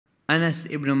Anas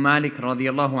ibn Malik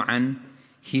radiallahu anh,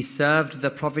 he served the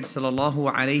Prophet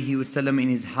sallallahu alaihi wasallam in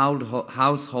his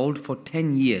household for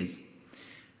 10 years.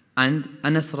 And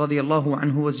Anas radiallahu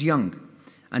anhu was young.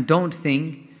 And don't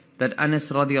think that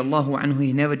Anas radiallahu anhu,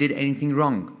 he never did anything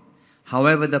wrong.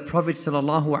 However, the Prophet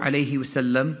sallallahu alaihi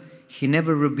wasallam, he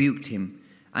never rebuked him.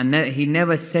 And he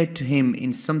never said to him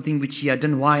in something which he had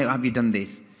done, why have you done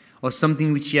this? Or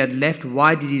something which he had left,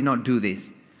 why did he not do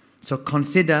this? So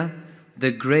consider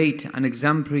the great and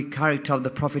exemplary character of the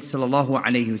Prophet sallallahu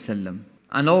alaihi wasallam.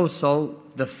 And also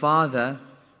the father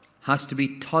has to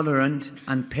be tolerant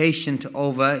and patient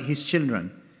over his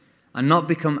children and not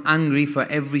become angry for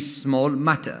every small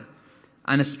matter,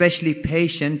 and especially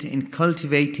patient in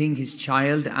cultivating his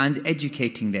child and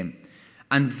educating them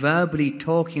and verbally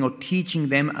talking or teaching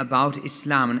them about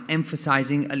Islam and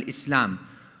emphasizing al-Islam.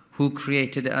 Who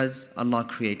created us? Allah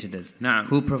created us. Naam.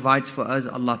 Who provides for us?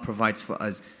 Allah provides for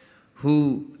us.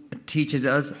 Who teaches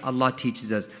us? Allah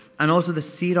teaches us. And also the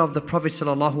seerah of the Prophet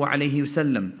sallallahu alaihi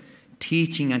wasallam,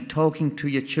 teaching and talking to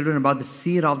your children about the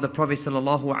seerah of the Prophet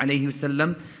sallallahu alaihi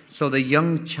wasallam, so the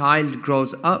young child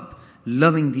grows up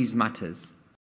loving these matters.